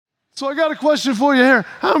So I got a question for you here.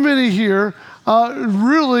 How many here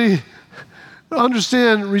really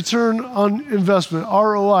understand return on investment,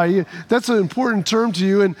 ROI? That's an important term to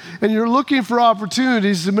you, and you're looking for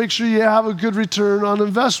opportunities to make sure you have a good return on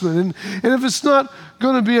investment. And if it's not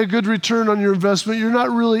going to be a good return on your investment, you're not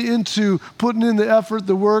really into putting in the effort,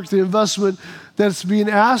 the work, the investment that's being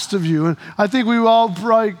asked of you. And I think we all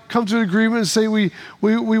probably come to an agreement and say we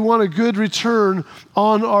want a good return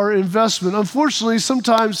on our investment. Unfortunately,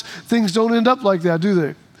 sometimes things don't end up like that, do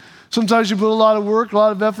they? Sometimes you put a lot of work, a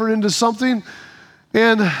lot of effort into something,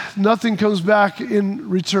 and nothing comes back in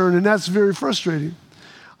return, and that's very frustrating.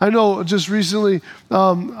 I know just recently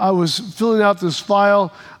I was filling out this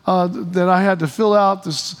file that I had to fill out,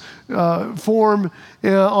 this form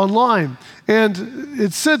online. And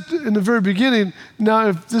it said in the very beginning, now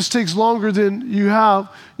if this takes longer than you have,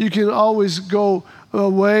 you can always go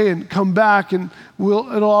away and come back, and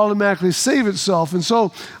it'll automatically save itself. And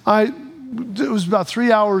so it was about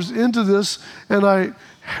 3 hours into this, and I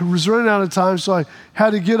was running out of time, so I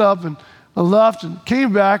had to get up, and I left and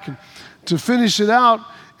came back to finish it out,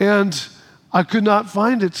 and I could not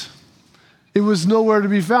find it. It was nowhere to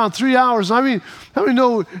be found. 3 hours. I mean, how many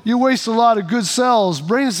know you waste a lot of good cells,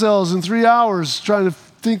 brain cells, in 3 hours trying to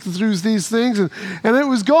think through these things? And it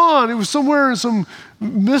was gone. It was somewhere in some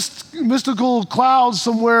mystical clouds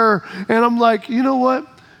somewhere. And I'm like, you know what?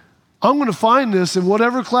 I'm going to find this in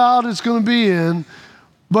whatever cloud it's going to be in.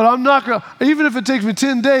 But I'm not going to, even if it takes me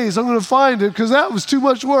 10 days, I'm going to find it because that was too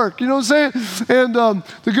much work. You know what I'm saying? And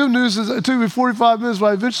the good news is it took me 45 minutes, but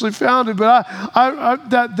I eventually found it. But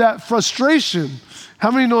that frustration,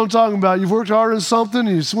 how many know what I'm talking about? You've worked hard on something, and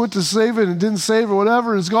you went to save it and didn't save it or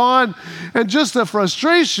whatever, and it's gone. And just the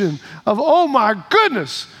frustration of, oh my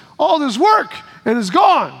goodness, all this work, and it's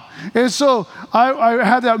gone. And so I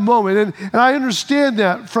had that moment, and I understand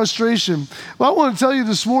that frustration. Well, I want to tell you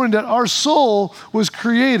this morning that our soul was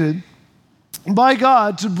created by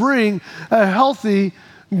God to bring a healthy,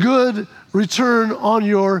 good return on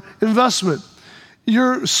your investment.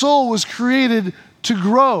 Your soul was created to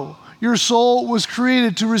grow. Your soul was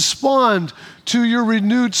created to respond to your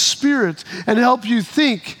renewed spirit and help you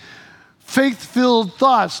think faith-filled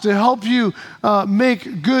thoughts, to help you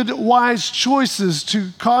make good, wise choices, to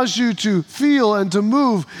cause you to feel and to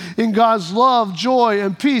move in God's love, joy,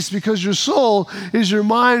 and peace, because your soul is your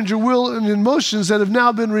mind, your will, and emotions that have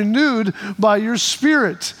now been renewed by your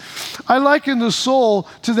spirit. I liken the soul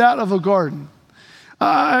to that of a garden.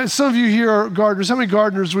 Some of you here are gardeners. How many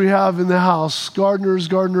gardeners we have in the house? Gardeners,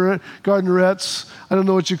 gardenerettes. I don't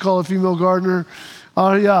know what you call a female gardener.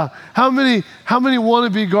 Yeah. How many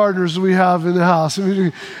wannabe gardeners do we have in the house? I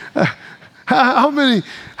mean,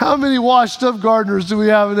 how many washed up gardeners do we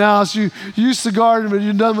have in the house? You used to garden, but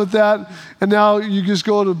you're done with that, and now you just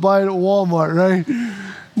go to buy it at Walmart, right?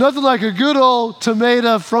 Nothing like a good old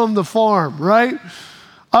tomato from the farm, right?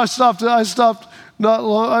 I stopped not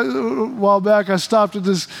long, a while back. I stopped at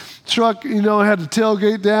this truck, I had the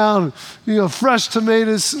tailgate down, fresh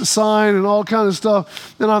tomatoes sign and all kind of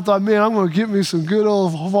stuff. And I thought, man, I'm going to get me some good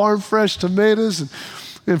old farm fresh tomatoes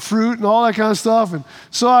and fruit and all that kind of stuff. And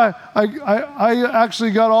so I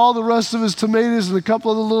actually got all the rest of his tomatoes and a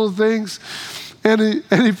couple of the little things. And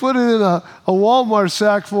he put it in a Walmart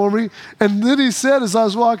sack for me. And then he said, as I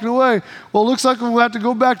was walking away, well, it looks like I'm going to have to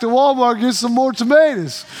go back to Walmart and get some more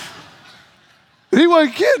tomatoes. He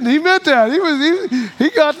wasn't kidding. He meant that. He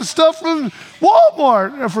got the stuff from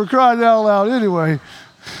Walmart, for crying out loud. Anyway,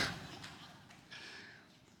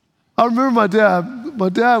 I remember my dad. My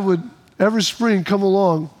dad would every spring come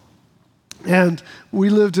along, and we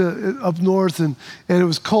lived up north, and it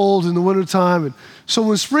was cold in the wintertime. And so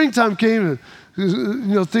when springtime came,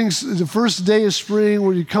 things, the first day of spring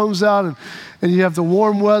when he comes out and you have the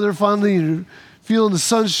warm weather finally, you're feeling the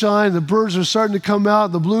sunshine, the birds are starting to come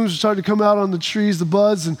out, the blooms are starting to come out on the trees, the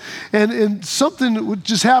buds, and something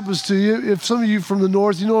just happens to you. If some of you from the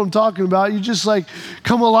north, you know what I'm talking about, you just like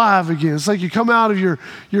come alive again. It's like you come out of your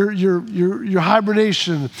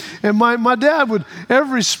hibernation. And my dad would,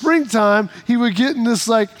 every springtime, he would get in this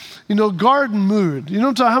garden mood. You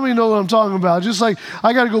know how many know what I'm talking about? Just like,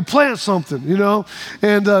 I got to go plant something,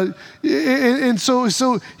 And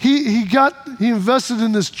so he invested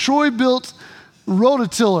in this Troy-built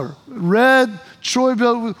rototiller, red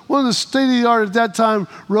Troy-built, one of the state-of-the-art at that time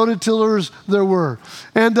rototillers there were.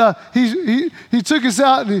 And he took us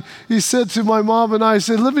out, and he said to my mom and I, he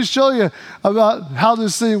said, let me show you about how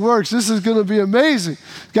this thing works. This is going to be amazing.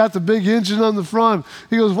 Got the big engine on the front.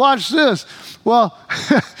 He goes, watch this. Well,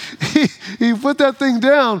 he put that thing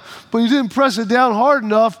down, but he didn't press it down hard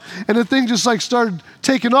enough, and the thing just started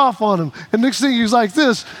taking off on him. And next thing he's like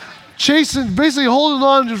this, chasing, basically holding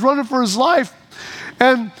on, just running for his life.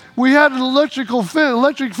 And we had an electric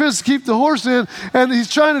fence to keep the horse in, and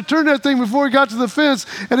he's trying to turn that thing before he got to the fence,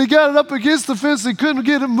 and he got it up against the fence, he couldn't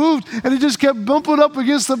get it moved, and he just kept bumping up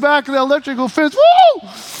against the back of the electrical fence. Woo!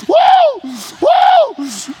 Woo! Woo!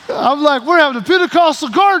 I'm like, we're having a Pentecostal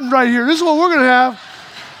garden right here. This is what we're going to have.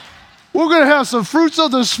 We're going to have some fruits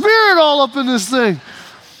of the Spirit all up in this thing.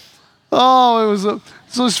 Oh, it was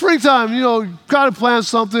so springtime, got to plant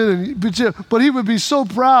something, but he would be so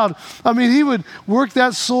proud. I mean, he would work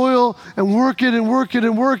that soil and work it and work it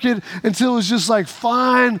and work it until it was just like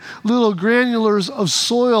fine little granulars of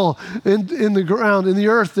soil in the ground, in the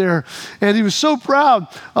earth there. And he was so proud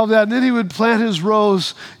of that. And then he would plant his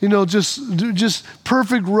rows, just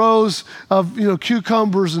perfect rows of,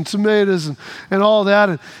 cucumbers and tomatoes and all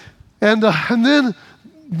that. And then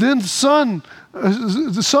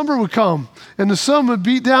the summer would come, and the sun would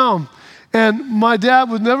beat down, and my dad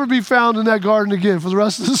would never be found in that garden again for the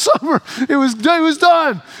rest of the summer. It was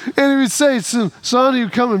done. And he would say, son, he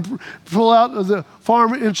would come and pull out the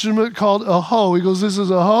farm instrument called a hoe. He goes, this is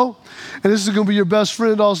a hoe, and this is going to be your best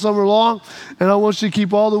friend all summer long, and I want you to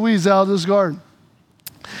keep all the weeds out of this garden.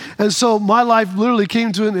 And so my life literally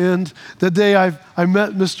came to an end the day I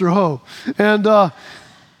met Mr. Hoe.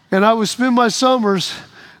 And I would spend my summers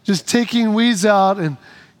just taking weeds out and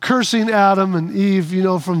cursing Adam and Eve,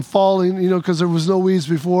 from falling, because there was no weeds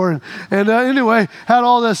before. And anyway, had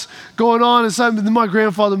all this going on. And then my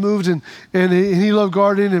grandfather moved, and he loved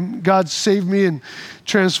gardening, and God saved me and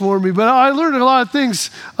transformed me. But I learned a lot of things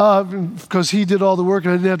because he did all the work,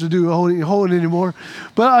 and I didn't have to do hoeing anymore.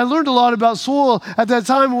 But I learned a lot about soil at that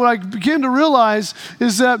time. And what I began to realize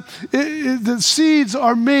is that the seeds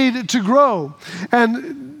are made to grow.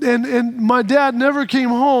 And my dad never came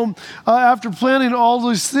home after planting all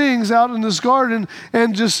these things out in this garden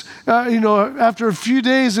and just, after a few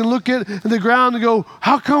days and look at the ground and go,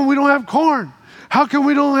 how come we don't have corn? How come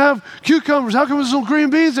we don't have cucumbers? How come there's no green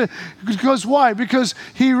beans? Because why? Because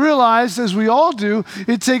he realized, as we all do,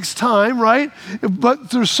 it takes time, right? But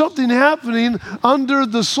there's something happening under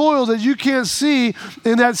the soil that you can't see,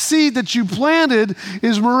 and that seed that you planted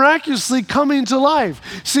is miraculously coming to life.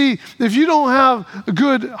 See, if you don't have a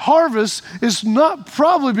good harvest, it's not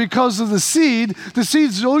probably because of the seed. The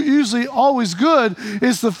seed's usually always good.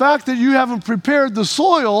 It's the fact that you haven't prepared the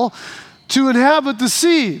soil to inhabit the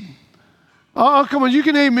seed. Oh, come on, you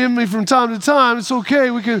can amen me from time to time. It's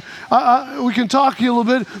okay. We can talk to you a little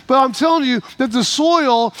bit. But I'm telling you that the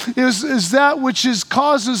soil is that which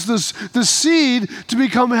causes the seed to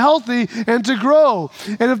become healthy and to grow.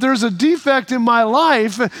 And if there's a defect in my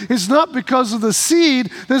life, it's not because of the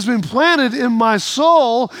seed that's been planted in my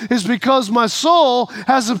soul. It's because my soul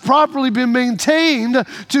hasn't properly been maintained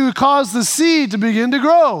to cause the seed to begin to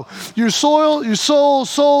grow. Your soil, soil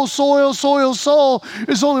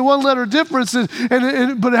is only one letter difference. But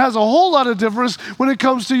it has a whole lot of difference when it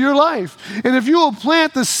comes to your life. And if you will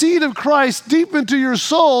plant the seed of Christ deep into your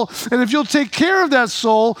soul, and if you'll take care of that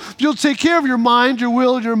soul, you'll take care of your mind, your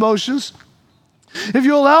will, and your emotions. If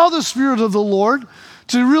you allow the Spirit of the Lord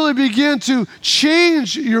to really begin to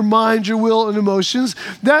change your mind, your will, and emotions,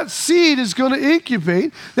 that seed is going to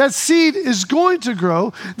incubate. That seed is going to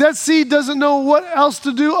grow. That seed doesn't know what else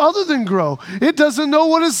to do other than grow. It doesn't know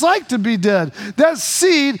what it's like to be dead. That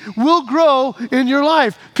seed will grow in your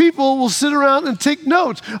life. People will sit around and take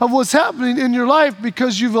note of what's happening in your life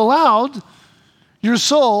because you've allowed your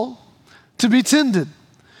soul to be tended.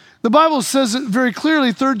 The Bible says it very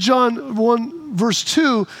clearly, 3 John 1, verse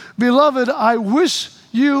 2, Beloved, I wish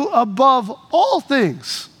you above all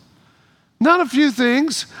things. Not a few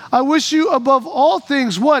things. I wish you above all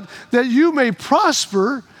things, what? That you may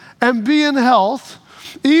prosper and be in health,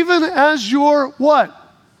 even as your what?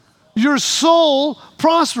 Your soul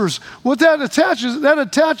prospers. What that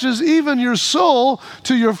attaches even your soul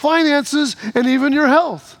to your finances and even your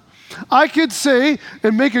health. I could say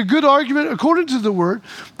and make a good argument according to the word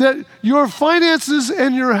that your finances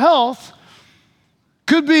and your health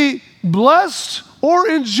could be blessed or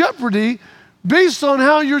in jeopardy based on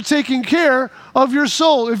how you're taking care of your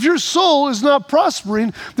soul. If your soul is not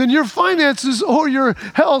prospering, then your finances or your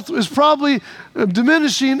health is probably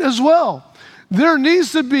diminishing as well. There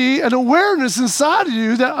needs to be an awareness inside of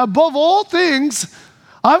you that above all things,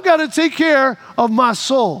 I've got to take care of my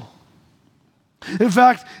soul. In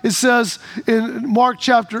fact, it says in Mark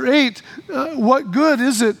chapter 8, what good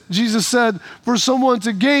is it, Jesus said, for someone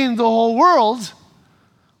to gain the whole world,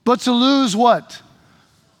 but to lose what?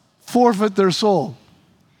 Forfeit their soul.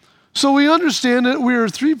 So we understand that we are a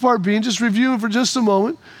three-part being. Just reviewing for just a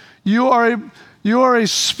moment. You are a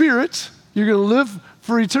spirit. You're going to live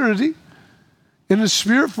for eternity. in a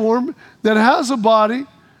spirit form that has a body,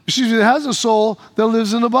 that has a soul that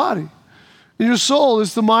lives in a body. And your soul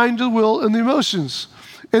is the mind, the will, and the emotions.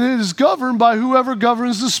 And it is governed by whoever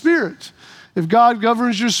governs the spirit. If God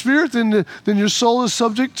governs your spirit, then your soul is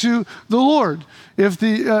subject to the Lord. If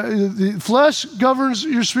the flesh governs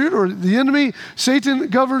your spirit, or the enemy, Satan,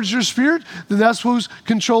 governs your spirit, then that's who's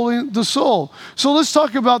controlling the soul. So let's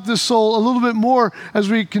talk about this soul a little bit more as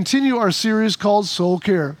we continue our series called Soul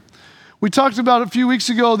Care. We talked about a few weeks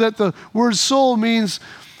ago that the word soul means,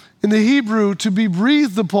 in the Hebrew, to be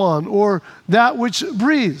breathed upon, or that which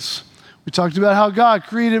breathes. We talked about how God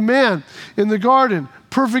created man in the garden,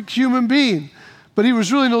 perfect human being. But he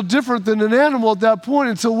was really no different than an animal at that point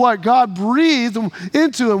until what? God breathed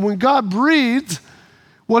into him. When God breathed,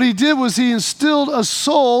 what he did was he instilled a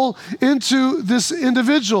soul into this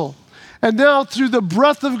individual. And now through the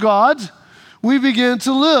breath of God, we begin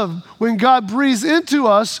to live. When God breathes into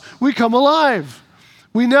us, we come alive.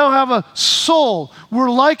 We now have a soul.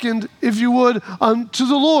 We're likened, if you would, unto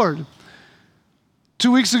the Lord.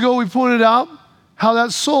 2 weeks ago, we pointed out how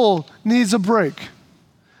that soul needs a break.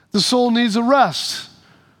 The soul needs a rest.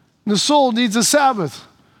 The soul needs a Sabbath.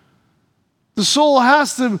 The soul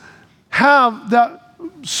has to have that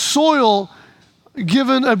soil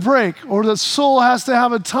given a break, or the soul has to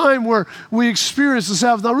have a time where we experience the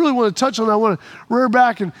Sabbath. I really want to touch on that. I want to rear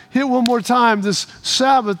back and hit one more time this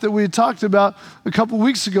Sabbath that we had talked about a couple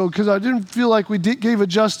weeks ago, because I didn't feel like we gave it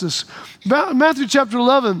justice. Matthew chapter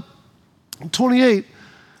 11, 28.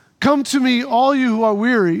 Come to me, all you who are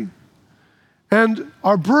weary and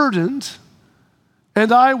are burdened,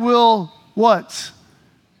 and I will, what?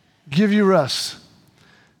 Give you rest.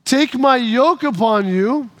 Take my yoke upon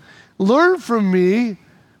you, learn from me,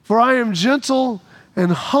 for I am gentle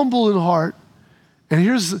and humble in heart. And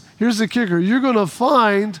here's the kicker. You're going to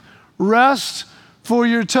find rest for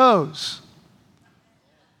your toes.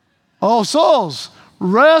 Oh, souls,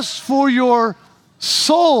 rest for your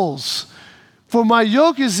souls. For my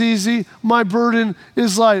yoke is easy, my burden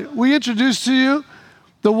is light. We introduced to you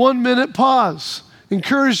the 1 minute pause.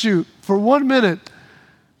 Encourage you for 1 minute,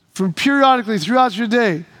 from periodically throughout your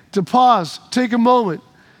day, to pause, take a moment,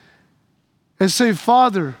 and say,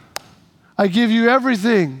 Father, I give you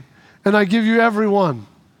everything, and I give you everyone.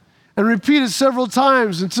 And repeat it several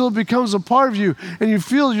times until it becomes a part of you, and you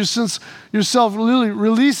feel yourself really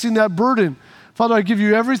releasing that burden. Father, I give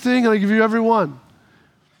you everything, and I give you everyone.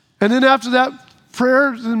 And then after that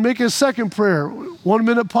prayer, then make a second prayer. 1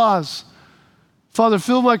 minute pause. Father,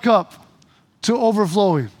 fill my cup to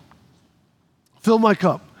overflowing. Fill my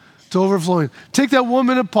cup to overflowing. Take that 1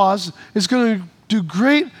 minute pause. It's going to do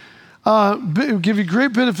give you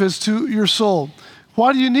great benefits to your soul.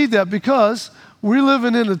 Why do you need that? Because we're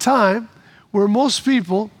living in a time where most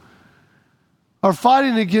people are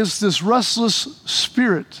fighting against this restless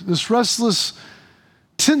spirit, this restless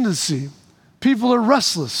tendency. People are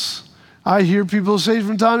restless. I hear people say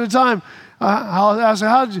from time to time, I'll ask,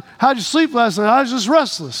 how'd you sleep last night? I was just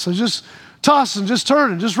restless. I just tossing, just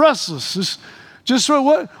turning, just restless.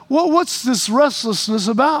 What's this restlessness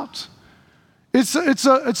about? It's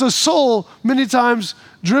a soul many times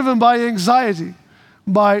driven by anxiety,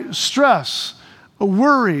 by stress,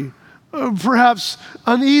 worry, perhaps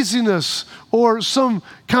uneasiness, or some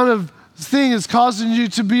kind of thing is causing you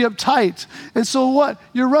to be uptight. And so what?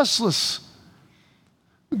 You're restless.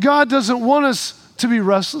 God doesn't want us to be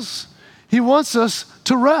restless. He wants us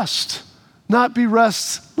to rest, not be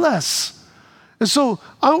restless. And so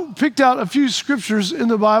I picked out a few scriptures in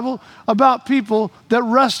the Bible about people that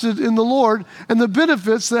rested in the Lord and the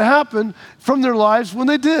benefits that happened from their lives when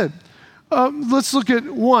they did. Let's look at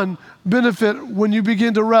one benefit when you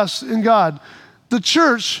begin to rest in God. The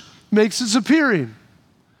church makes its appearing.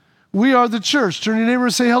 We are the church. Turn to your neighbor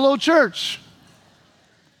and say, hello, church.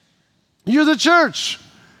 You're the church.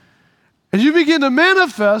 And you begin to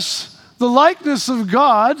manifest the likeness of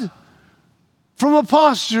God from a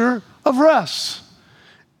posture of rest.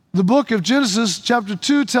 The book of Genesis, chapter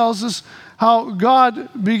 2, tells us how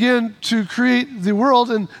God began to create the world,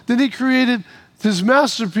 and then he created his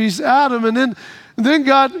masterpiece, Adam, and then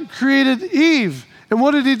God created Eve. And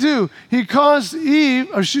what did he do? He caused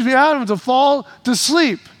Adam to fall to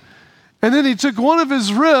sleep. And then he took one of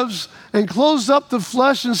his ribs and closed up the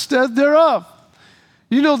flesh instead thereof.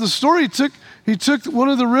 You know the story. He took one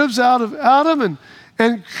of the ribs out of Adam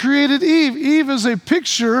and created Eve. Eve is a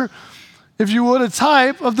picture, if you would, a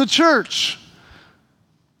type of the church.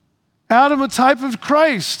 Adam, a type of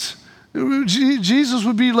Christ. Jesus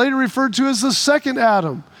would be later referred to as the second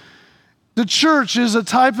Adam. The church is a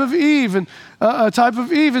type of Eve, and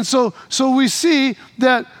so we see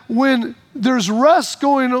that when there's rest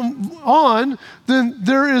going on, then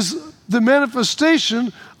there is the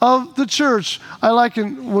manifestation of the church. I like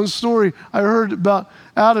in one story I heard about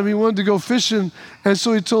Adam. He wanted to go fishing, and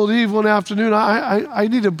so he told Eve one afternoon, I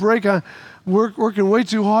need a break. I'm working way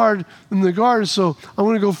too hard in the garden, so I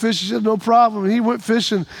want to go fish. She said, no problem. And he went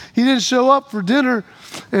fishing. He didn't show up for dinner,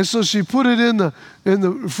 and so she put it in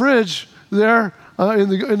the fridge there in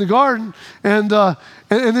the garden, and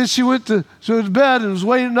then she went to bed and was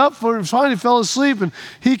waiting up for him. Finally fell asleep, and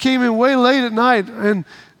he came in way late at night and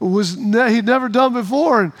he'd never done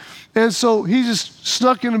before, and so he just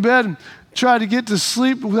snuck into bed and tried to get to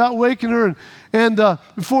sleep without waking her, and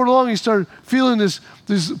before long he started feeling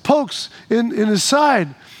these pokes in his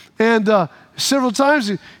side, and several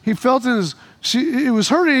times he felt it was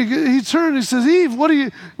hurting. He turned and he says, Eve, what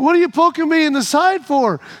are you poking me in the side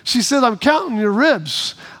for? She said, I'm counting your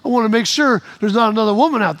ribs. I want to make sure there's not another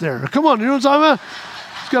woman out there. Come on, you know what I'm talking about?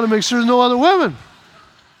 Just got to make sure there's no other women.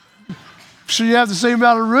 Sure you have the same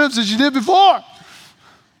amount of ribs as you did before.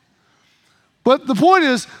 But the point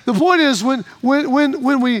is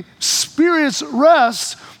when we experience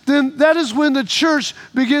rest, then that is when the church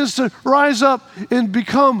begins to rise up and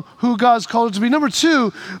become who God's called it to be. Number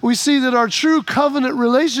two, we see that our true covenant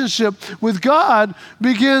relationship with God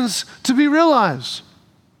begins to be realized.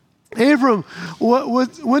 Abram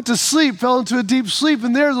went to sleep, fell into a deep sleep,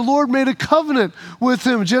 and there the Lord made a covenant with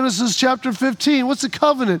him. Genesis chapter 15. What's a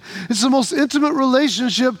covenant? It's the most intimate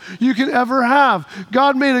relationship you can ever have.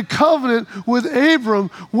 God made a covenant with Abram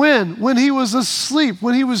when he was asleep,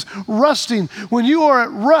 when he was resting. When you are at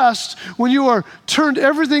rest, when you are turned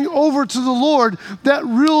everything over to the Lord, that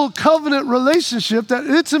real covenant relationship, that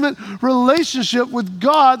intimate relationship with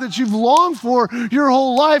God that you've longed for your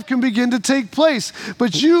whole life can begin to take place.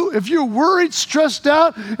 But if you're worried, stressed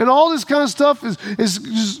out, and all this kind of stuff is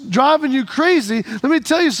just driving you crazy, let me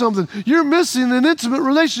tell you something. You're missing an intimate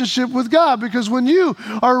relationship with God, because when you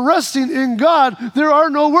are resting in God, there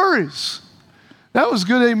are no worries. That was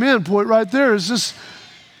good amen point right there. It's just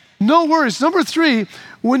no worries. Number three,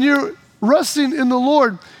 when you're resting in the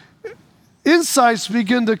Lord, insights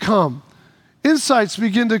begin to come. Insights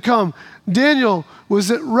begin to come. Daniel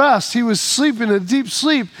was at rest. He was sleeping a deep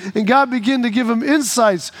sleep, and God began to give him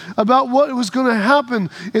insights about what was going to happen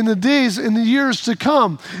in the days and the years to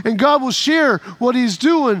come. And God will share what he's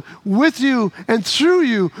doing with you and through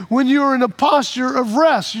you when you are in a posture of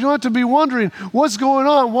rest. You don't have to be wondering, what's going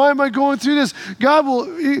on? Why am I going through this? God will,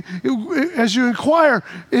 as you inquire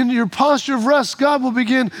in your posture of rest, God will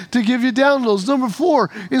begin to give you downloads. Number four,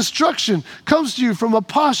 instruction comes to you from a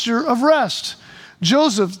posture of rest.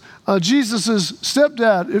 Joseph, Jesus'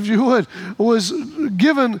 stepdad, if you would, was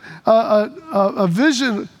given a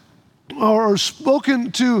vision or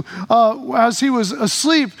spoken to as he was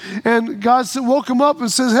asleep, and God woke him up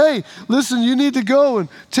and says, hey, listen, you need to go and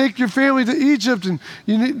take your family to Egypt, and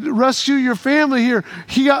you need to rescue your family here.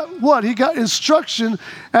 He got what? He got instruction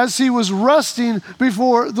as he was resting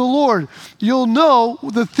before the Lord. You'll know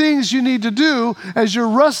the things you need to do as you're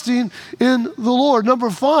resting in the Lord.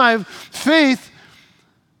 Number five, faith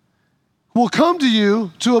will come to you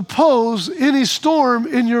to oppose any storm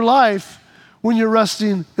in your life when you're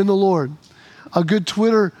resting in the Lord. A good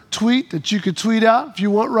Twitter tweet that you could tweet out if you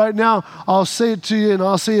want right now, I'll say it to you and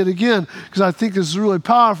I'll say it again because I think this is really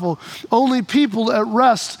powerful. Only people at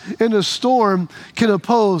rest in a storm can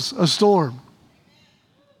oppose a storm.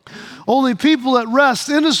 Only people at rest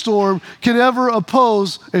in a storm can ever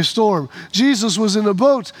oppose a storm. Jesus was in a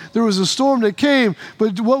boat. There was a storm that came,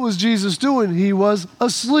 but what was Jesus doing? He was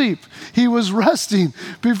asleep. He was resting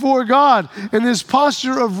before God. In his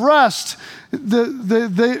posture of rest,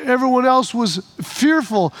 everyone else was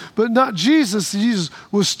fearful, but not Jesus. Jesus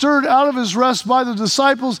was stirred out of his rest by the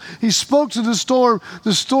disciples. He spoke to the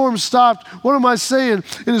storm stopped. What am I saying?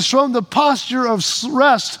 It is from the posture of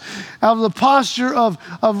rest, out of the posture of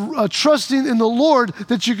trusting in the Lord,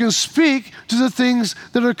 that you can speak to the things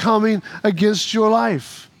that are coming against your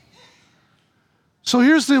life. So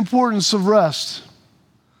here's the importance of rest.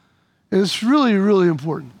 And it's really, really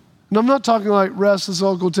important. And I'm not talking like rest, let's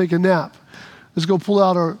all go take a nap. Let's go pull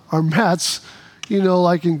out our mats,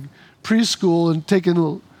 like in preschool and take a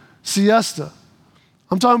little siesta.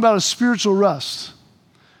 I'm talking about a spiritual rest.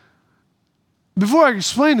 Before I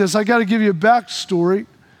explain this, I got to give you a backstory.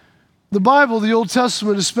 The Bible, the Old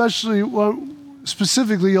Testament, specifically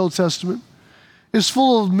the Old Testament, is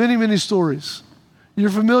full of many, many stories. You're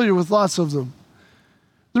familiar with lots of them.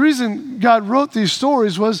 The reason God wrote these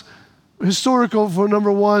stories was historical, for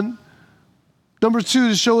number one. Number two,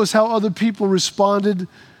 to show us how other people responded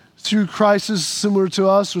through crises similar to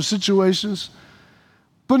us or situations.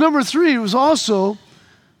 But number three, it was also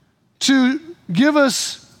to give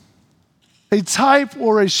us a type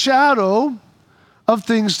or a shadow of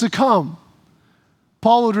things to come.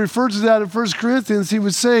 Paul would refer to that in 1 Corinthians. He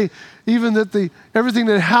would say even that everything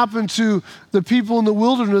that happened to the people in the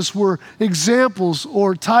wilderness were examples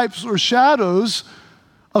or types or shadows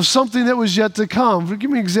of something that was yet to come. Give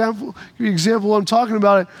me an example what I'm talking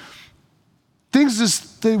about.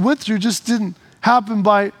 Things they went through just didn't happen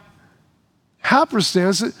by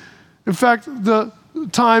happenstance. In fact, the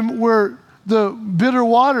time where the bitter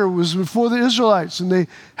water was before the Israelites, and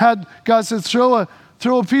God said, throw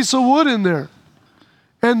a piece of wood in there.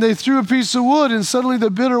 And they threw a piece of wood, and suddenly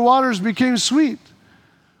the bitter waters became sweet.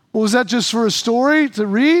 Well, was that just for a story to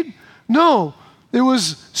read? No, it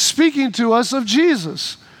was speaking to us of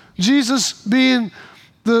Jesus. Jesus being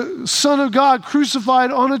the Son of God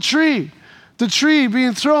crucified on a tree. The tree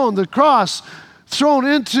being thrown, the cross thrown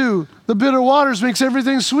into the bitter waters makes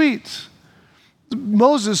everything sweet.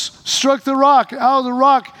 Moses struck the rock. Out of the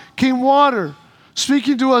rock came water,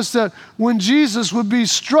 speaking to us that when Jesus would be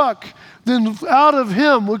struck, then out of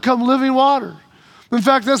him would come living water. In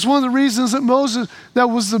fact, that's one of the reasons that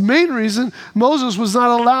was the main reason Moses was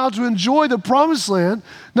not allowed to enjoy the promised land,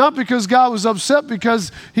 not because God was upset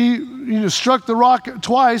because he struck the rock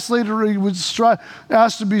twice. Later he would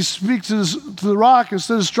ask to speak to the rock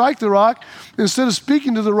instead of strike the rock. Instead of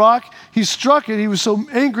speaking to the rock, he struck it. He was so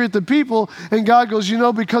angry at the people, and God goes,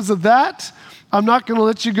 because of that, I'm not going to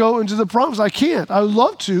let you go into the promise. I can't. I would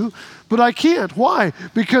love to, but I can't. Why?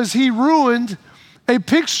 Because he ruined a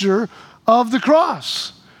picture of the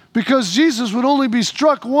cross. Because Jesus would only be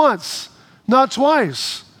struck once, not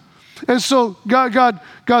twice. And so God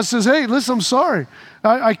says, hey, listen, I'm sorry.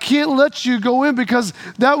 I can't let you go in because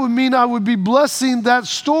that would mean I would be blessing that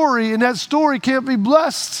story, and that story can't be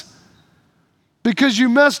blessed because you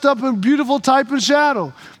messed up a beautiful type and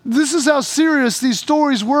shadow. This is how serious these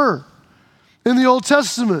stories were in the Old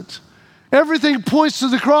Testament. Everything points to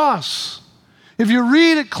the cross. If you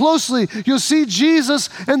read it closely, you'll see Jesus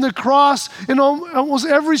and the cross in almost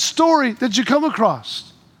every story that you come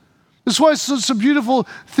across. That's why it's such a beautiful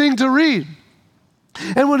thing to read.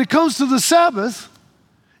 And when it comes to the Sabbath,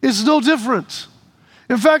 it's no different.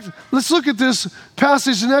 In fact, let's look at this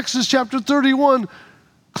passage in Exodus chapter 31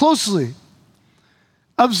 closely.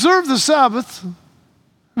 Observe the Sabbath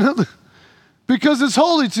because it's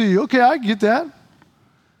holy to you. Okay, I get that.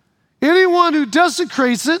 Anyone who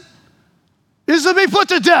desecrates it is to be put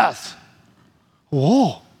to death.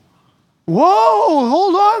 Whoa,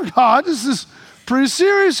 hold on, God. This is pretty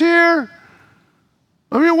serious here.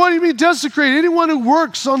 I mean, what do you mean desecrate? Anyone who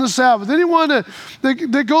works on the Sabbath, anyone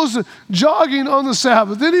that goes jogging on the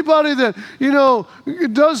Sabbath, anybody that,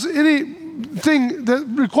 does anything that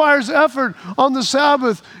requires effort on the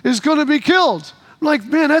Sabbath is going to be killed. I'm like,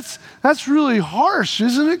 man, that's really harsh,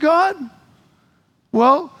 isn't it, God?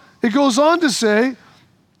 Well, it goes on to say,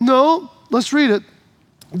 no, let's read it.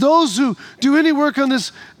 Those who do any work on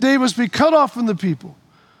this day must be cut off from the people.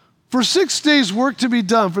 For 6 days work to be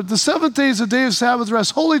done. For the seventh day is a day of Sabbath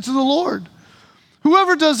rest, holy to the Lord.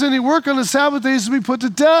 Whoever does any work on the Sabbath day is to be put to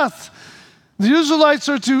death. The Israelites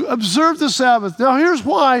are to observe the Sabbath. Now here's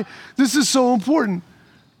why this is so important,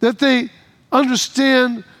 that they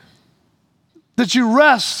understand that you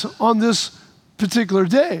rest on this particular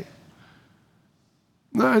day.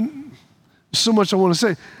 And so much I want to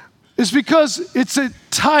say. It's because it's a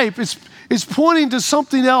type. It's pointing to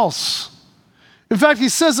something else. In fact, he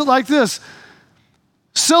says it like this,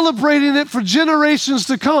 celebrating it for generations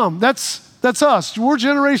to come. That's us. We're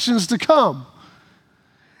generations to come.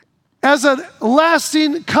 As a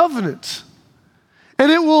lasting covenant. And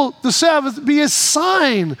the Sabbath, be a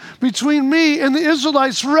sign between me and the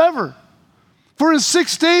Israelites forever. For in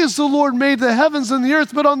 6 days the Lord made the heavens and the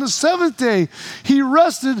earth, but on the seventh day he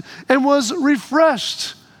rested and was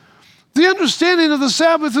refreshed. The understanding of the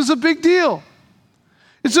Sabbath is a big deal.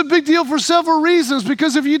 It's a big deal for several reasons,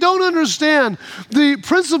 because if you don't understand the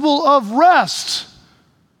principle of rest,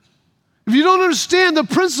 if you don't understand the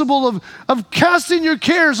principle of casting your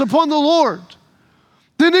cares upon the Lord,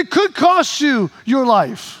 then it could cost you your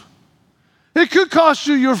life. It could cost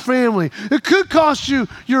you your family. It could cost you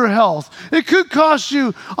your health. It could cost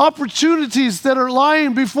you opportunities that are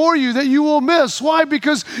lying before you that you will miss. Why?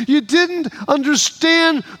 Because you didn't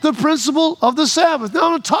understand the principle of the Sabbath.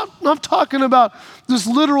 Now, I'm talking about this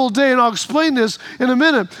literal day, and I'll explain this in a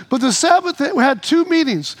minute. But the Sabbath had two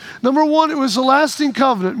meanings. Number one, it was a lasting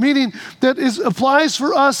covenant, meaning that it applies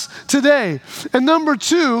for us today. And number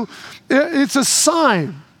two, it's a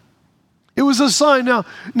sign. It was a sign.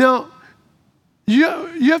 Now,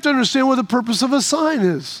 you have to understand what the purpose of a sign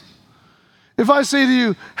is. If I say to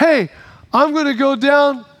you, hey, I'm going to go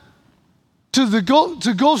down to the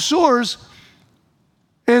Gulf Shores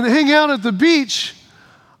and hang out at the beach,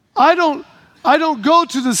 I don't go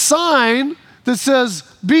to the sign that says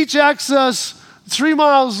beach access 3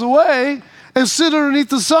 miles away and sit underneath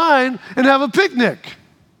the sign and have a picnic,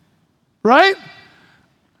 right?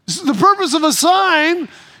 So the purpose of a sign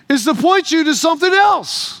is to point you to something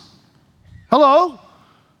else. Hello?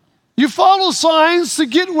 You follow signs to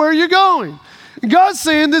get where you're going. And God's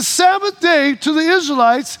saying this Sabbath day to the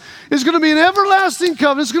Israelites is going to be an everlasting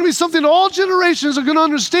covenant. It's going to be something all generations are going to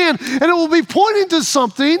understand, and it will be pointing to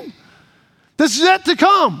something that's yet to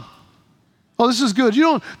come. Oh, this is good.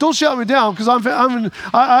 You don't shout me down because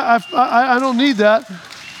I don't need that.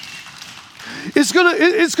 It's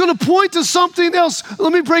gonna point to something else.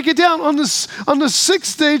 Let me break it down. On the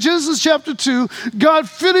 6th day, Genesis chapter 2, God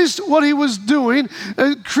finished what he was doing,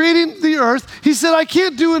 creating the earth. He said, I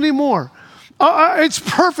can't do any more. It's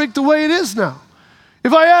perfect the way it is now.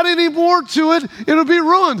 If I add any more to it, it'll be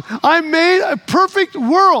ruined. I made a perfect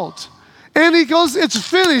world. And he goes, it's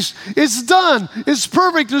finished, it's done, it's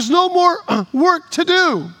perfect, there's no more work to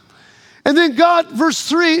do. And then God, verse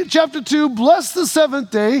 3, chapter 2, blessed the 7th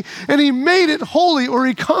day, and he made it holy, or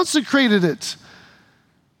he consecrated it.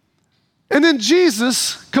 And then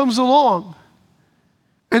Jesus comes along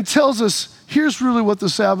and tells us, here's really what the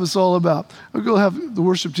Sabbath's all about. I'll go have the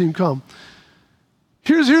worship team come.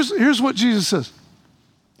 Here's what Jesus says.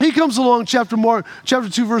 He comes along, chapter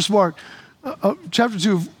 2, verse Mark, chapter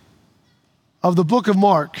 2 of the book of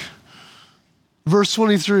Mark, verse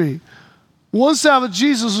 23. One Sabbath,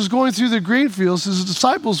 Jesus was going through the grain fields. His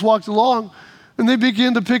disciples walked along, and they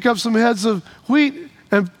began to pick up some heads of wheat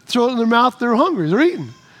and throw it in their mouth. They're hungry. They're eating.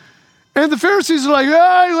 And the Pharisees are like,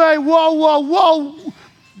 hey, whoa.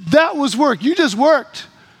 That was work. You just worked.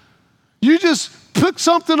 You just picked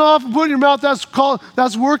something off and put it in your mouth.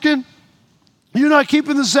 That's working. You're not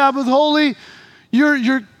keeping the Sabbath holy.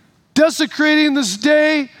 You're desecrating this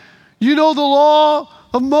day. You know the law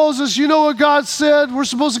of Moses. You know what God said. We're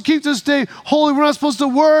supposed to keep this day holy. We're not supposed to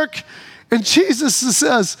work. And Jesus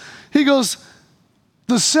says, he goes,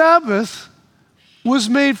 the Sabbath was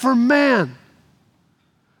made for man,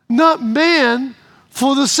 not man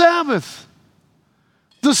for the Sabbath.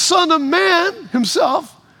 The Son of Man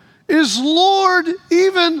himself is Lord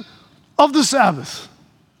even of the Sabbath.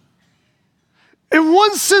 In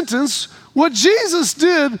one sentence, what Jesus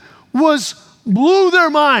did was blew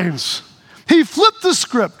their minds. He flipped the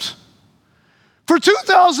script. For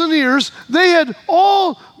 2,000 years, they had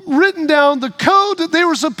all written down the code that they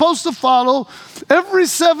were supposed to follow every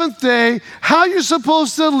 7th day, how you're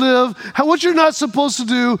supposed to live, what you're not supposed to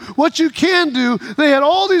do, what you can do. They had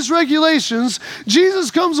all these regulations. Jesus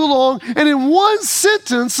comes along and in one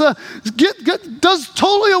sentence does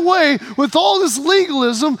totally away with all this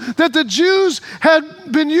legalism that the Jews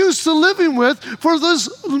had been used to living with for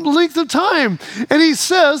this length of time. And he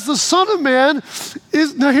says, the Son of Man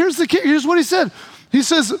is, now here's what he said. He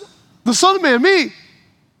says, the Son of Man, me,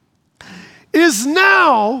 is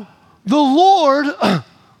now the Lord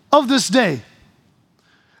of this day.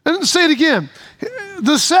 And say it again.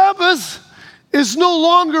 The Sabbath is no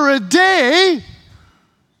longer a day.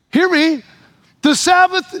 Hear me. The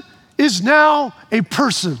Sabbath is now a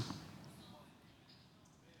person.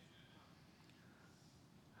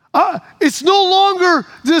 It's no longer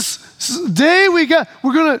this day we're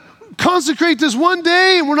going to consecrate this one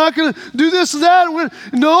day and we're not going to do this and that.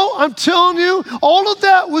 No, I'm telling you, all of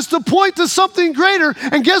that was to point to something greater.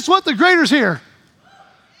 And guess what? The greater's here.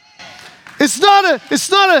 It's not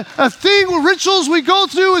a thing with rituals we go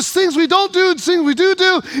through. It's things we don't do. It's things we do.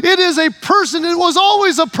 It is a person. It was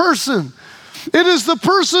always a person. It is the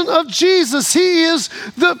person of Jesus. He is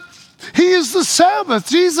the Sabbath.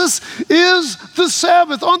 Jesus is the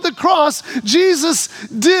Sabbath. On the cross, Jesus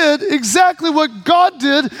did exactly what God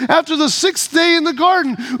did after the 6th day in the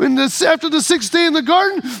garden. After the 6th day in the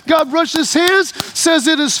garden, God brushed his hands, says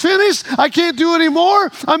it is finished. I can't do any more.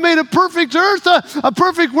 I made a perfect earth, a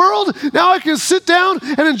perfect world. Now I can sit down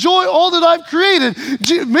and enjoy all that I've created.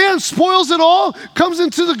 Man spoils it all, comes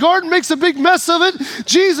into the garden, makes a big mess of it.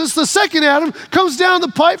 Jesus, the second Adam, comes down the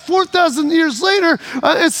pipe 4,000 years later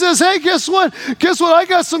and says, hey, guess what? I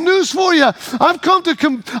got some news for you. I've come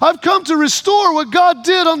to restore what God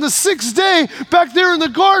did on the 6th day back there in the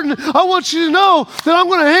garden. I want you to know that I'm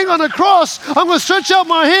going to hang on the cross. I'm going to stretch out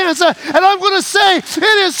my hands and I'm going to say,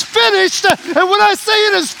 it is finished. And when I say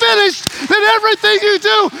it is finished, then everything you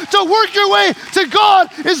do to work your way to God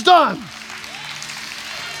is done.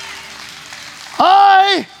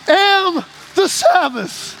 I am the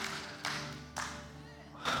Sabbath.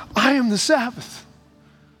 I am the Sabbath.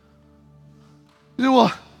 You know,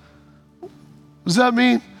 well, does that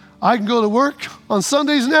mean I can go to work on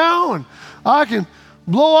Sundays now, and I can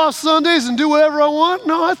blow off Sundays and do whatever I want.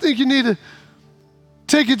 No, I think you need to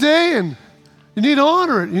take a day and you need to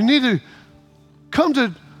honor it. You need to come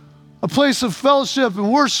to a place of fellowship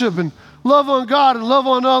and worship and love on God and love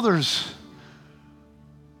on others.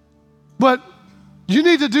 But you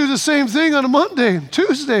need to do the same thing on a Monday and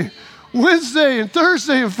Tuesday, Wednesday and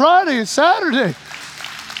Thursday and Friday and Saturday.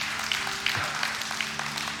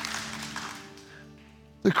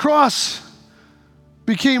 The cross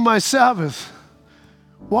became my Sabbath.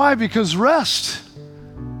 Why? Because rest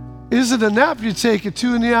isn't a nap you take at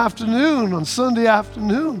 2 p.m. on Sunday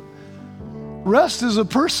afternoon. Rest is a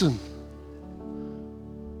person.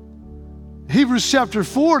 Hebrews chapter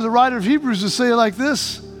 4, the writer of Hebrews will say it like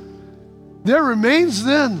this: there remains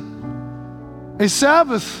then a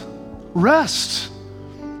Sabbath rest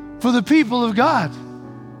for the people of God.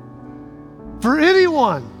 For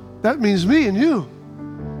anyone, that means me and you,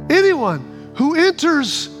 anyone who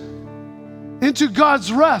enters into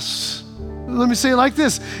God's rest, let me say it like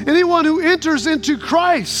this: anyone who enters into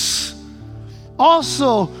Christ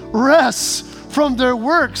also rests from their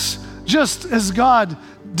works, just as God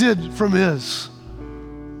did from his.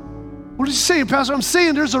 What are you saying, Pastor? I'm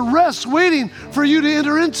saying there's a rest waiting for you to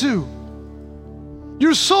enter into.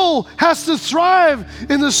 Your soul has to thrive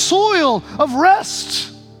in the soil of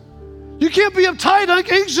rest. You can't be uptight,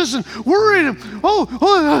 anxious, and worried.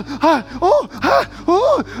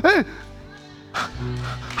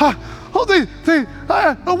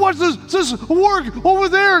 I watch this war over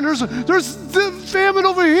there, and there's famine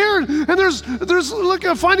over here, and there's like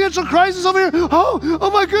a financial crisis over here. Oh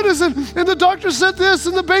my goodness! And the doctor said this,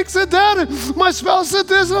 and the bank said that, and my spouse said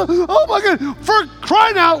this. Oh my goodness! For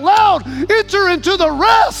crying out loud, enter into the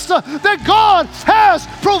rest that God has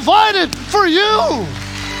provided for you.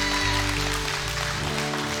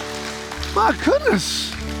 My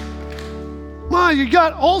goodness! You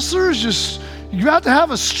got ulcers. You're about to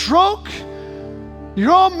have a stroke.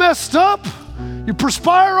 You're all messed up. You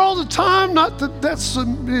perspire all the time. Not that that's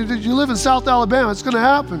you live in South Alabama. It's going to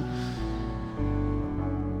happen.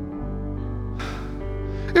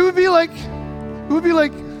 It would be like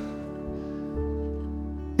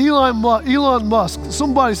Elon Musk.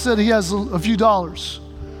 Somebody said he has a few dollars,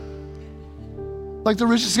 like the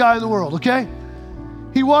richest guy in the world. Okay,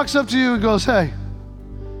 he walks up to you and goes, "Hey,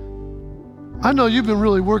 I know you've been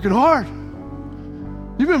really working hard.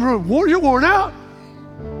 You're worn out.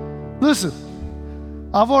 Listen,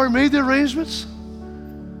 I've already made the arrangements.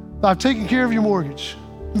 I've taken care of your mortgage.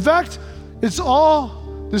 In fact, this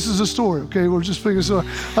is a story, okay? We're just figuring this out.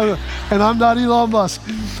 And I'm not Elon Musk.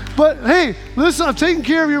 But hey, listen, I've taken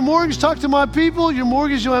care of your mortgage. Talk to my people. Your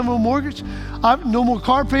mortgage, you'll have no mortgage. No more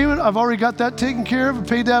car payment. I've already got that taken care of and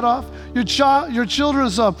paid that off. Your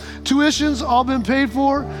children's tuitions all been paid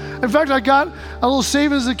for. In fact, I got a little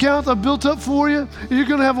savings account I built up for you. You're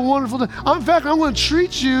going to have a wonderful day. In fact, I'm going to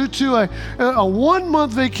treat you to a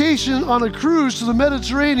 1-month vacation on a cruise to the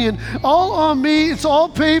Mediterranean. All on me. It's all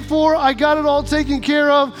paid for. I got it all taken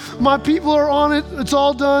care of. My people are on it. It's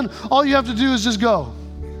all done. All you have to do is just go.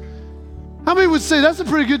 How many would say that's a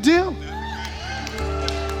pretty good deal?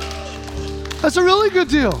 That's a really good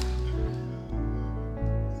deal.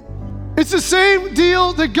 It's the same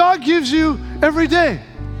deal that God gives you every day.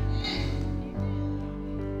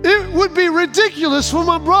 It would be ridiculous for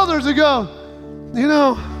my brother to go,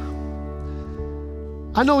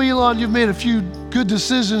 I know, Elon, you've made a few good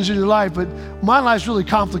decisions in your life, but my life's really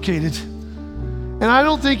complicated. And I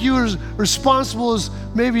don't think you're as responsible as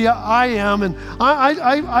maybe I am. And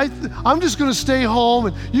I'm just going to stay home,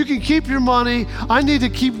 and you can keep your money. I need to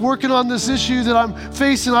keep working on this issue that I'm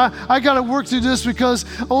facing. I got to work through this because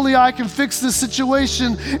only I can fix this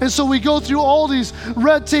situation. And so we go through all these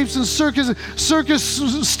red tapes and circus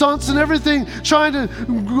stunts and everything, trying to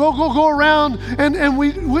go around. And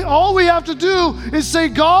we all we have to do is say,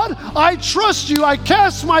 God, I trust you. I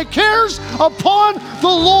cast my cares upon the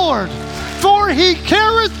Lord, for he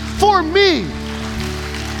careth for me.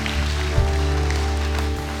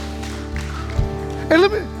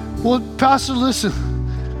 And Pastor, listen,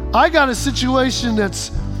 I got a situation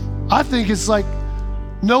I think it's like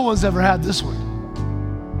no one's ever had this one.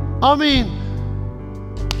 I mean,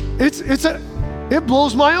 it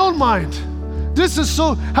blows my own mind. This is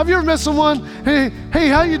so, have you ever met someone, hey,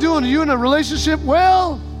 how you doing? Are you in a relationship?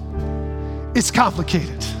 Well, it's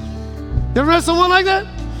complicated. You ever met someone like that?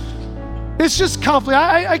 It's just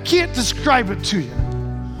complicated. I can't describe it to you.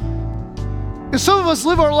 And some of us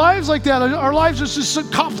live our lives like that. Our lives are just so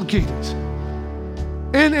complicated.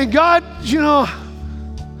 And God,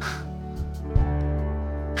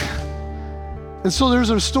 and so there's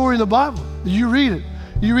a story in the Bible. You read it.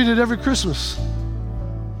 You read it every Christmas.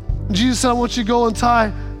 And Jesus said, I want you to go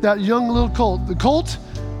untie that young little colt. The colt,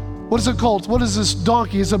 what is a colt? What is this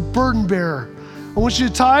donkey? It's a burden bearer. I want you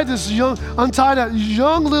to untie that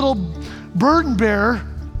young little burden bearer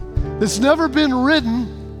that's never been ridden,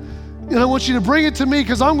 and I want you to bring it to me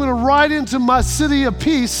because I'm going to ride into my city of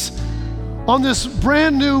peace on this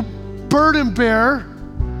brand new burden bearer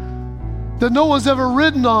that no one's ever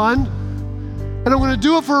ridden on. And I'm going to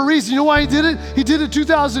do it for a reason. You know why he did it? He did it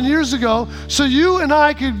 2,000 years ago so you and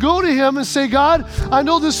I could go to him and say, God, I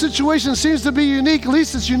know this situation seems to be unique. At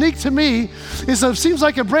least it's unique to me. It seems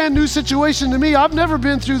like a brand new situation to me. I've never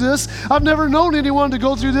been through this. I've never known anyone to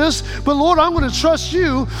go through this. But Lord, I'm going to trust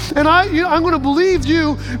you, and I'm going to believe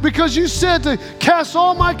you because you said to cast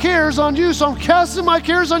all my cares on you. So I'm casting my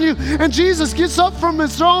cares on you. And Jesus gets up from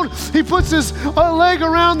his throne. He puts his leg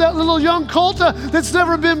around that little young colt that's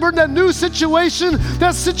never been burdened, that new situation.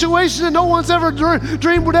 That situation that no one's ever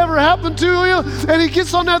dreamed would ever happen to you. And he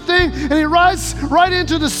gets on that thing and he rides right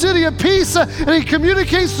into the city of peace and he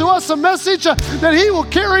communicates to us a message that he will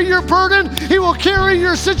carry your burden, he will carry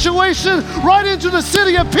your situation right into the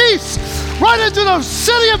city of peace, right into the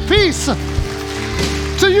city of peace.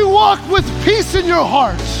 So you walk with peace in your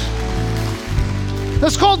heart.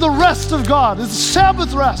 That's called the rest of God. It's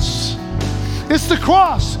Sabbath rest. It's the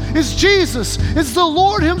cross. It's Jesus. It's the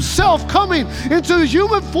Lord himself coming into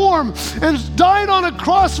human form and dying on a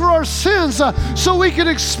cross for our sins so we can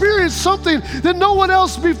experience something that no one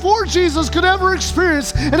else before Jesus could ever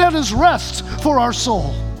experience, and that is rest for our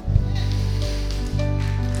soul.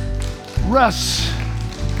 Rest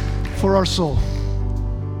for our soul.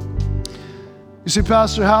 You say,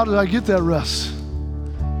 Pastor, how did I get that rest?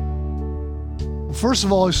 Well, first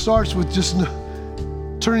of all, it starts with just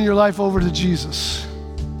turning your life over to Jesus.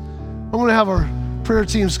 I'm going to have our prayer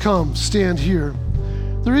teams come stand here.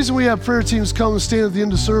 The reason we have prayer teams come and stand at the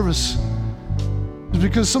end of service is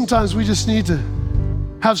because sometimes we just need to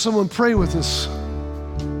have someone pray with us.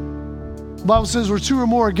 The Bible says where two or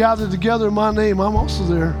more are gathered together in my name, I'm also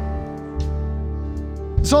there.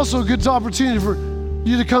 It's also a good opportunity for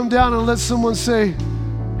you to come down and let someone say,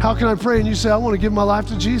 how can I pray? And you say, I want to give my life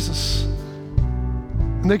to Jesus.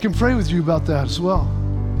 And they can pray with you about that as well.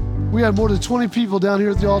 We had more than 20 people down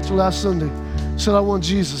here at the altar last Sunday said, I want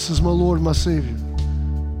Jesus as my Lord and my Savior.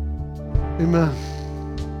 Amen.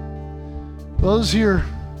 Those here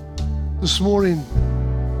this morning,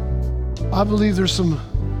 I believe there's some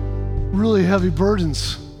really heavy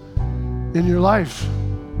burdens in your life.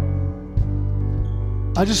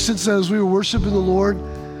 I just sensed that as we were worshiping the Lord,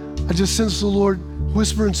 I just sensed the Lord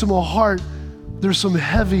whisper into my heart, there's some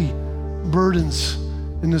heavy burdens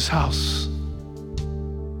in this house.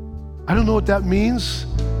 I don't know what that means,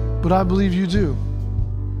 but I believe you do.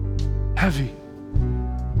 Heavy.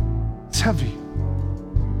 It's heavy.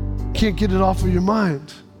 Can't get it off of your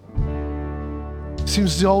mind. It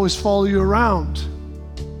seems to always follow you around.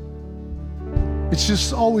 It's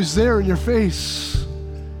just always there in your face.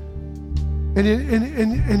 And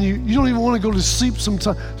you don't even want to go to sleep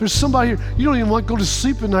sometimes. There's somebody here, you don't even want to go to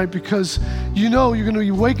sleep at night because you know you're going to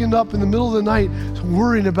be waking up in the middle of the night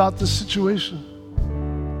worrying about this situation.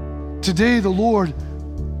 Today, the Lord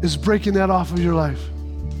is breaking that off of your life.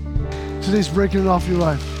 Today's breaking it off your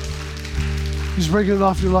life. He's breaking it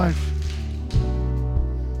off your life.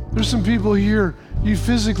 There's some people here, you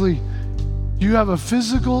have a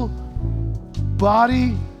physical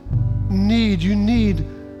body need. You need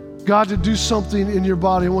God to do something in your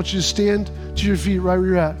body. I want you to stand to your feet right where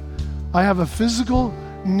you're at. I have a physical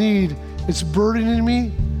need. It's burdening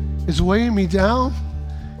me. It's weighing me down.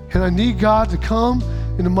 And I need God to come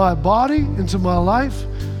into my body, into my life.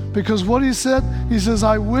 Because what he said, he says,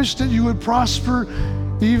 I wish that you would prosper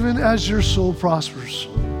even as your soul prospers.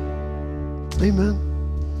 Amen.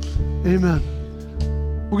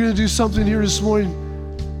 Amen. We're going to do something here this morning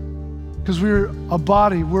because we're a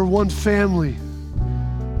body. We're one family.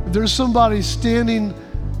 If there's somebody standing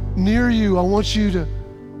near you, I want you to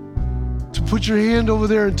put your hand over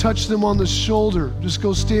there and touch them on the shoulder. Just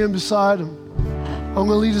go stand beside them. I'm going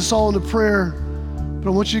to lead us all into prayer, but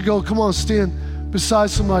I want you to go, come on, stand beside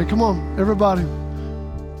somebody. Come on, everybody,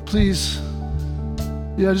 please.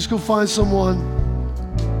 Yeah, just go find someone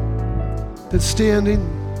that's standing.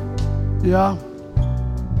 Yeah.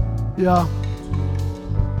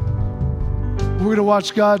 We're going to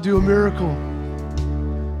watch God do a miracle.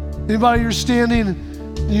 Anybody you're standing,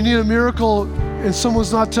 you need a miracle and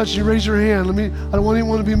someone's not touching you, raise your hand. I don't want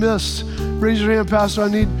anyone to be missed. Raise your hand, Pastor. I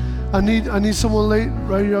need someone late.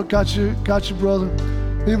 Right here. Got you, brother.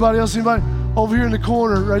 Anybody else? Anybody? Over here in the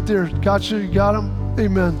corner, right there. Got you. You got him?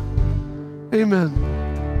 Amen. Amen.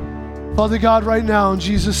 Father God, right now in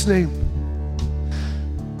Jesus' name,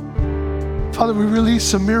 Father, we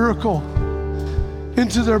release a miracle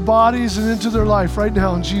into their bodies and into their life right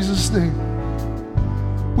now in Jesus' name.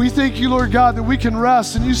 We thank you, Lord God, that we can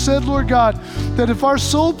rest. And you said, Lord God, that if our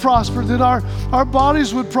soul prospered, then our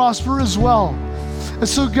bodies would prosper as well. And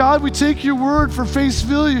so, God, we take your word for face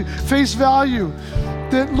value,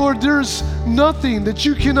 that, Lord, there's nothing that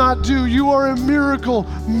you cannot do. You are a miracle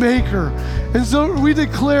maker. And so we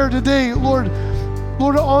declare today, Lord,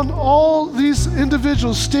 on all these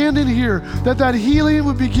individuals standing here, that healing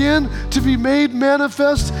would begin to be made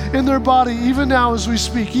manifest in their body, even now as we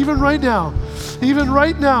speak, even right now,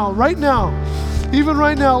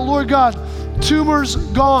 Lord God, tumors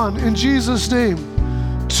gone in Jesus' name,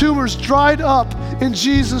 tumors dried up in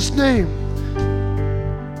Jesus' name,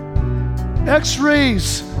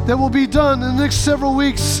 x-rays that will be done in the next several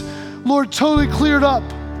weeks, Lord, totally cleared up.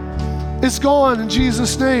 It's gone in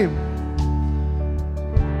Jesus' name.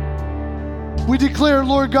 We declare,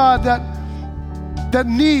 Lord God, that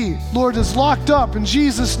knee, Lord, is locked up in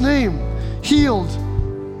Jesus' name, healed.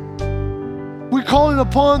 We're calling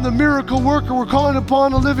upon the miracle worker. We're calling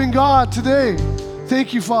upon the living God today.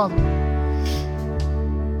 Thank you, Father.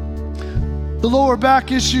 The lower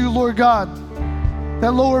back issue, Lord God,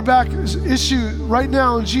 that lower back issue right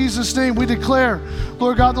now in Jesus' name, we declare,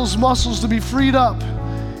 Lord God, those muscles to be freed up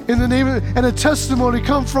in the name of, and a testimony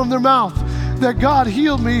come from their mouth that God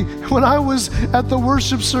healed me when I was at the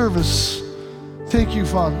worship service. Thank you,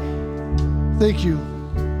 Father. Thank you.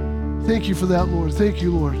 Thank you for that, Lord. Thank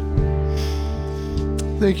you, Lord.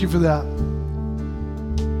 Thank you for that.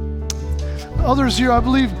 Others here, I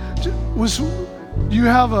believe, you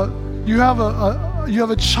have a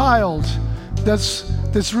child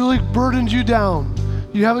that's really burdened you down.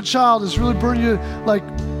 You have a child that's really burdened you, like,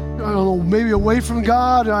 I don't know, maybe away from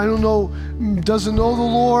God. I don't know, doesn't know the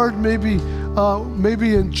Lord. Maybe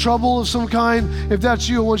in trouble of some kind. If that's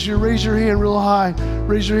you, I want you to raise your hand real high.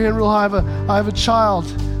 Raise your hand real high. I have a child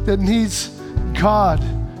that needs God.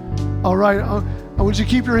 All right. I want you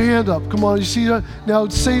to keep your hand up. Come on. You see that? Now,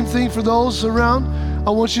 same thing for those around.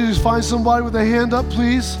 I want you to find somebody with a hand up,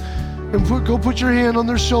 please. And go put your hand on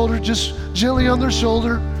their shoulder, just gently on their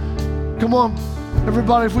shoulder. Come on.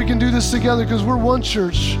 Everybody, if we can do this together, because we're one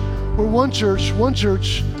church. We're one church, one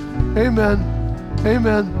church. Amen.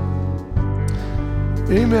 Amen.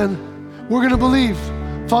 Amen. We're going to believe,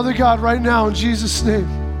 Father God, right now in Jesus' name.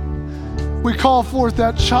 We call forth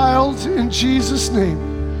that child in Jesus' name.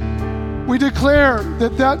 We declare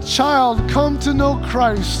that child come to know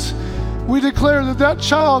Christ. We declare that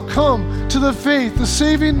child come to the faith, the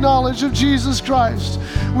saving knowledge of Jesus Christ.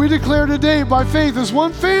 We declare today by faith as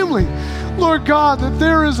one family, Lord God, that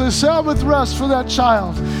there is a Sabbath rest for that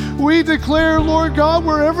child. We declare, Lord God,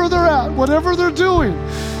 wherever they're at, whatever they're doing,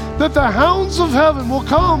 that the hounds of heaven will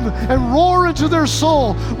come and roar into their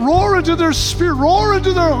soul, roar into their spirit, roar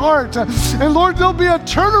into their heart. And Lord, there'll be a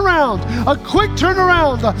turnaround, a quick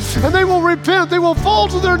turnaround, and they will repent. They will fall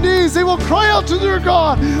to their knees. They will cry out to their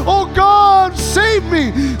God, oh God, save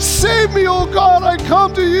me, oh God. I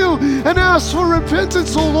come to you and ask for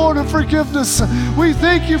repentance, oh Lord, and forgiveness. We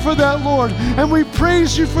thank you for that, Lord, and we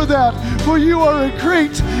praise you for that, for you are a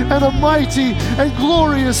great and a mighty and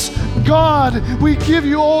glorious God. We give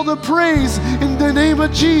you all the praise in the name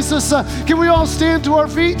of Jesus. Can we all stand to our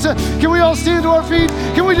feet? Can we all stand to our feet?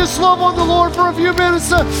 Can we just love on the Lord for a few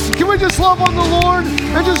minutes? Can we just love on the Lord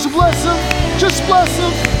and just bless him? Just bless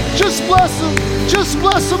him. Just bless him. Just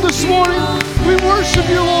bless him this morning. We worship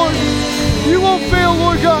you, Lord. You won't fail,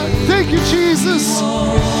 Lord God. Thank you, Jesus.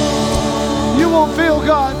 You won't fail,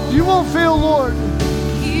 God. You won't fail, Lord.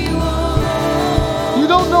 You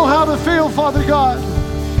don't know how to fail, Father God.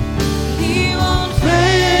 He won't fail.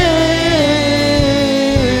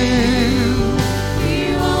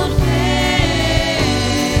 He won't fail.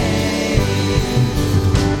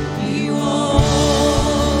 He won't.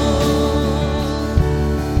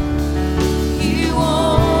 He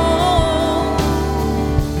won't.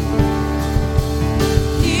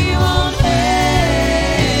 He won't fail.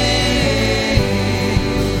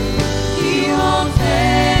 He won't fail.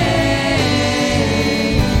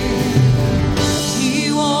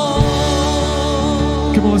 He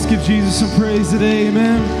won't. Come on, let's give Jesus some praise today,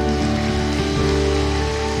 amen.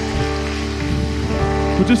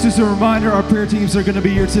 Well, just as a reminder, our prayer teams are going to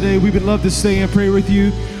be here today. We would love to stay and pray with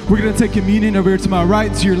you. We're going to take communion over here to my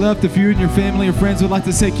right, to your left. If you and your family or friends would like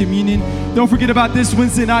to say communion, don't forget about this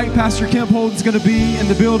Wednesday night. Pastor Kemp Holden's going to be in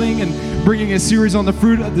the building and bringing a series on the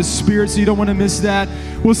fruit of the Spirit, so you don't want to miss that.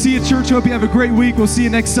 We'll see you at church. Hope you have a great week. We'll see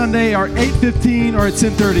you next Sunday, or 8:15 or at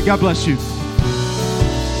 10:30. God bless you.